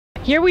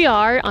Here we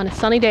are on a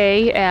sunny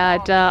day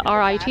at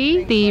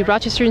RIT, the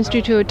Rochester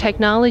Institute of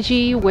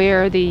Technology,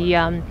 where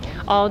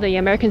all the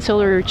American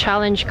Solar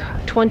Challenge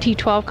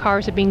 2012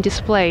 cars are being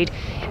displayed.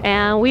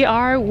 And we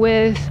are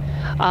with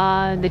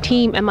the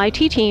team,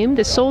 MIT team,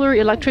 the Solar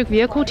Electric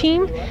Vehicle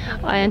team.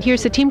 And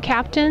here's the team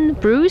captain,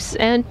 Bruce.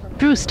 And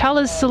Bruce, tell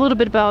us a little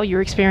bit about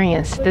your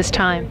experience this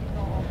time.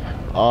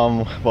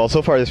 Well,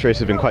 so far this race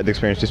has been quite the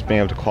experience, just being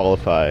able to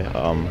qualify.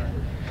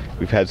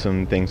 We've had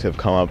some things have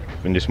come up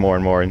and just more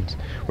and more, and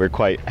we're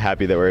quite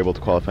happy that we're able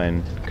to qualify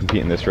and compete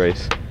in this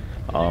race.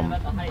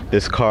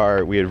 This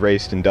car we had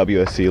raced in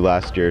WSC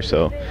last year,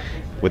 so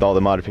with all the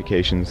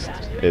modifications,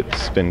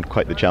 it's been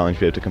quite the challenge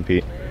to be able to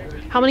compete.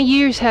 How many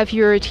years have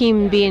your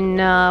team been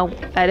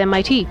at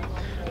MIT?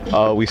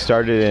 We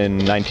started in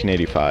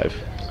 1985.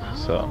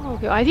 So. Oh,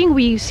 I think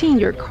we've seen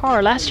your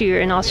car last year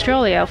in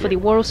Australia for the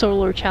World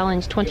Solar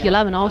Challenge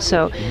 2011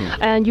 also.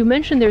 Mm-hmm. And you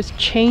mentioned there's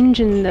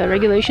change in the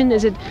regulation.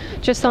 Is it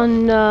just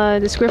on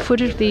the square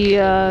footage of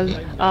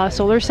the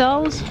solar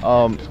cells?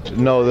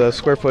 No, the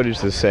square footage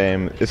is the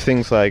same. It's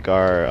things like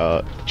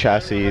our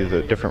chassis,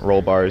 the different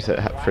roll bars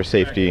for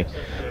safety.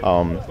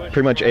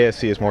 Pretty much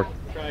ASC is more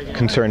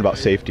concerned about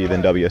safety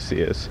than WSC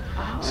is.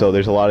 So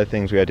there's a lot of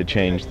things we had to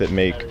change that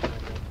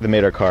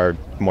made our car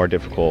more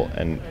difficult,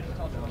 and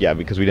yeah,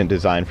 because we didn't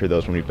design for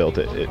those when we built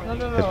it, it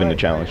has been a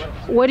challenge.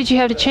 What did you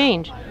have to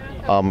change?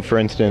 For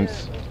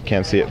instance,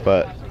 can't see it,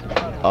 but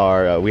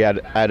we had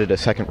added a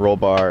second roll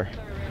bar.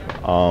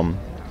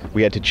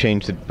 We had to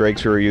change the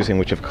brakes we were using,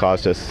 which have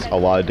caused us a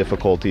lot of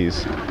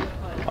difficulties.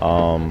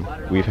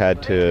 We've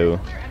had to,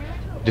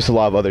 just a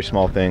lot of other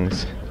small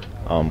things.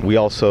 We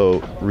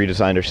also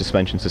redesigned our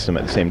suspension system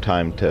at the same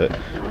time to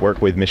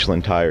work with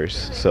Michelin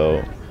tires,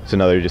 so it's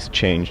another just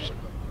change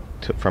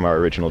from our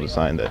original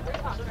design.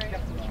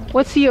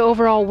 What's the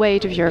overall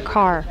weight of your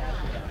car?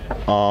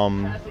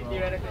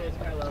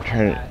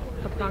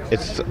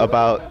 It's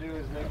about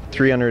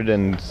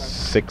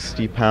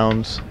 360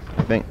 pounds,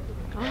 I think.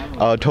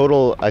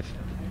 Total,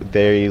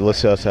 they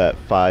listed us at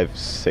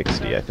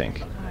 560, I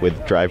think,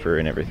 with driver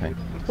and everything.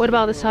 What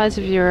about the size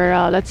of your,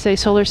 let's say,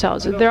 solar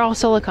cells? They're all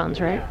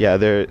silicons, right? Yeah,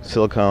 they're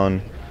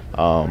silicone,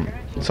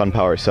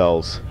 SunPower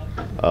cells,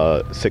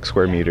 6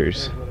 square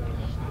meters,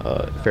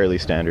 fairly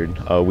standard.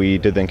 We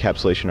did the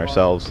encapsulation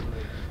ourselves.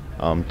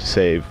 To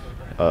save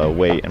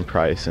weight and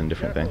price and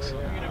different things.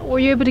 Were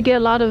you able to get a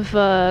lot of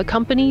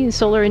companies,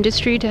 solar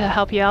industry, to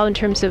help you out in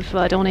terms of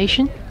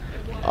donation?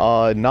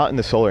 Not in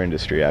the solar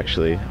industry,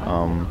 actually.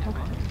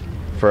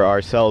 For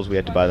ourselves, we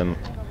had to buy them.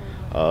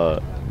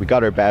 We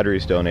got our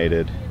batteries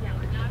donated,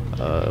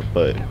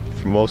 but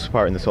for the most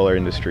part in the solar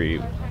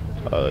industry,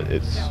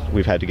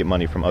 we've had to get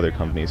money from other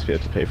companies to be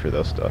able to pay for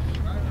those stuff.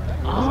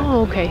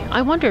 Oh, okay.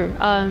 I wonder,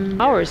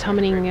 hours. How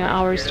many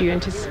hours do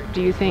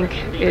you think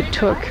it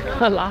took?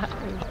 A lot.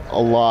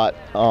 A lot.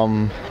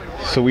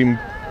 So we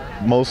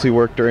mostly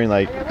work during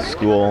like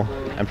school,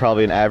 and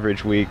probably an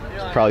average week,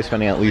 probably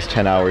spending at least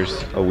 10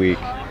 hours a week.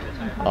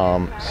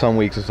 Some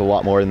weeks it's a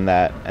lot more than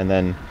that, and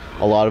then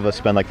a lot of us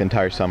spend like the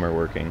entire summer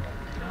working,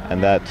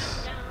 and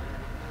that's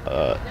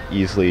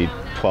easily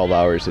 12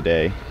 hours a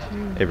day.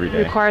 Every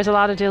day. It requires a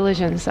lot of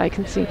diligence, I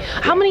can see.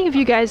 How many of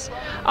you guys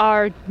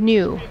are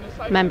new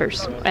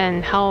members,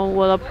 and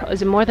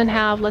is it more than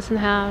half, less than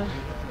half?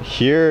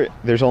 Here,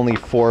 there's only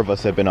 4 of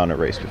us that have been on a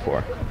race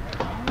before.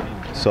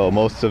 So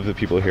most of the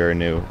people here are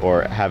new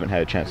or haven't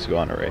had a chance to go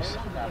on a race.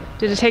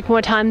 Did it take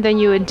more time than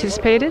you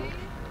anticipated?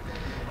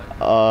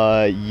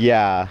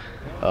 Yeah.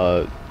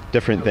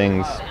 Different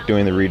things,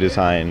 doing the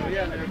redesign,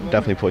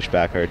 definitely pushed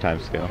back our time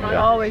scale. It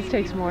always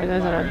takes more,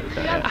 doesn't it?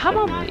 How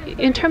about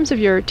in terms of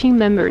your team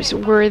members?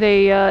 Were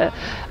they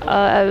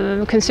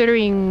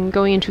considering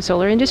going into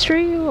solar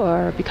industry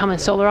or becoming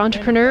solar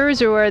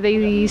entrepreneurs, or are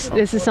this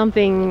is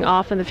something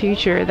off in the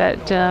future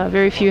that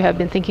very few have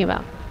been thinking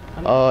about?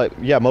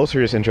 Yeah, most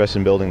are just interested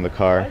in building the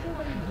car.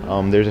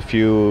 There's a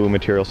few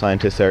material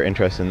scientists that are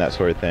interested in that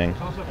sort of thing.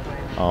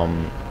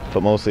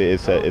 But mostly it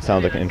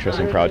sounds like an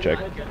interesting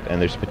project, and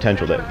there's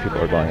potential that people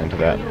are going into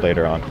that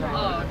later on.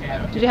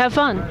 Did you have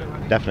fun?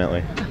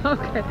 Definitely.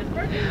 Okay.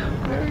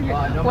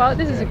 Well,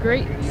 this is a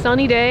great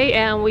sunny day,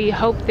 and we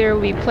hope there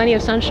will be plenty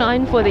of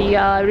sunshine for the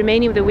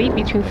remaining of the week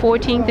between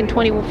 14th and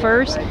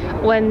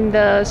 21st, when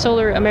the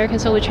American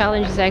Solar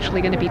Challenge is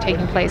actually going to be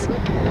taking place.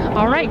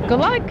 All right,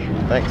 good luck.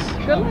 Thanks.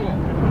 Good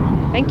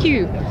luck. Thank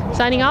you.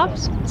 Signing off,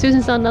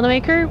 Susan Sun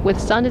Nunamaker with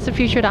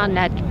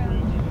sunisthefuture.net.